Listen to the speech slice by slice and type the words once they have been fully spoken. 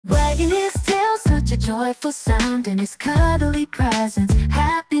wagging his tail, such a joyful sound. In his cuddly presence,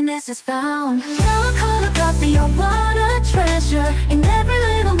 happiness is found. Now call a puppy, oh what a treasure. In every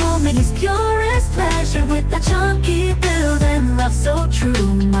little moment, his purest pleasure. With that chunky build and love so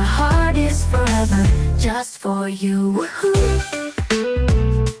true, my heart is forever just for you.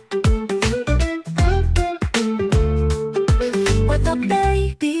 With a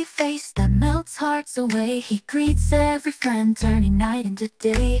baby face that melts hearts away, he greets every friend, turning night into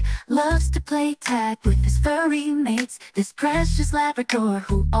day. Loves to play tag with his furry mates, this precious Labrador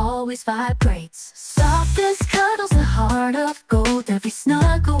who always vibrates. Soft as cuddles, a heart of gold. Every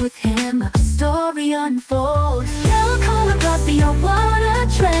snuggle with him, a story unfolds. They'll call a puppy, oh what a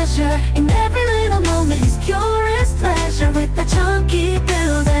treasure. In every little moment, his purest pleasure. With that chunky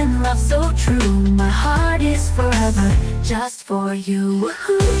build and love so true, my heart is forever just for you.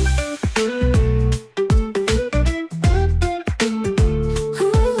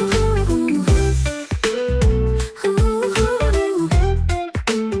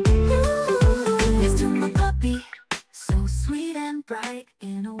 Here's to my puppy, so sweet and bright.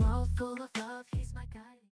 In a world full of love, he's my guide.